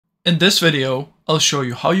In this video, I'll show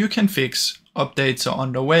you how you can fix updates are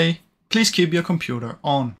underway. Please keep your computer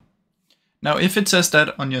on. Now, if it says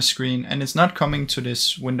that on your screen and it's not coming to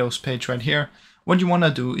this Windows page right here, what you want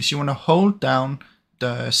to do is you want to hold down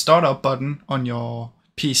the startup button on your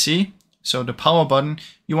PC. So the power button,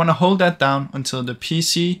 you want to hold that down until the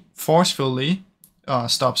PC forcefully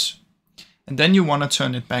stops. And then you want to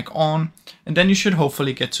turn it back on, and then you should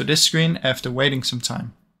hopefully get to this screen after waiting some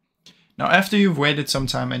time. Now, after you've waited some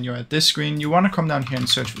time and you're at this screen, you want to come down here and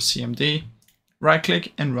search for CMD, right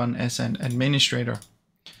click and run as an administrator.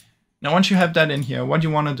 Now, once you have that in here, what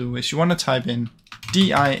you want to do is you want to type in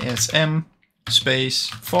DISM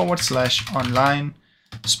space / online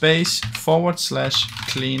space /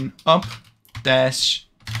 clean up dash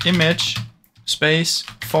image space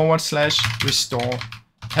 / restore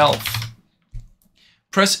health.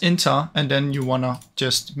 Press enter, and then you want to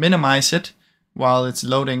just minimize it while it's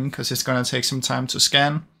loading, because it's going to take some time to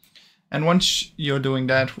scan. And once you're doing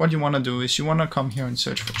that, what you want to do is you want to come here and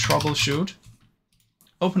search for troubleshoot.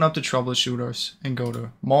 Open up the troubleshooters and go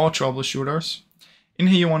to more troubleshooters. In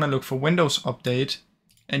here you want to look for Windows Update,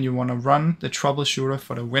 and you want to run the troubleshooter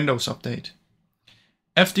for the Windows Update.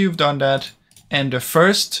 After you've done that and the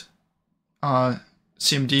first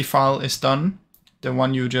CMD file is done, the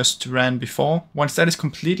one you just ran before, once that is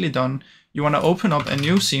completely done, you want to open up a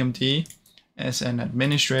new CMD as an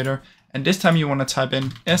administrator, and this time you want to type in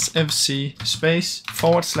sfc space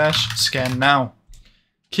 / scan now.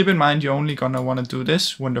 Keep in mind you're only gonna want to do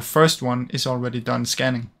this when the first one is already done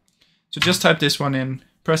scanning. So just type this one in,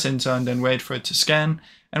 press enter, and then wait for it to scan.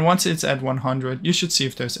 And once it's at 100, you should see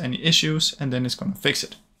if there's any issues, and then it's gonna fix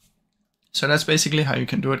it. So that's basically how you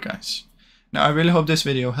can do it, guys. Now, I really hope this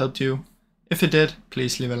video helped you. If it did,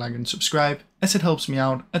 please leave a like and subscribe, as it helps me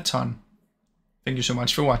out a ton. Thank you so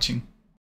much for watching.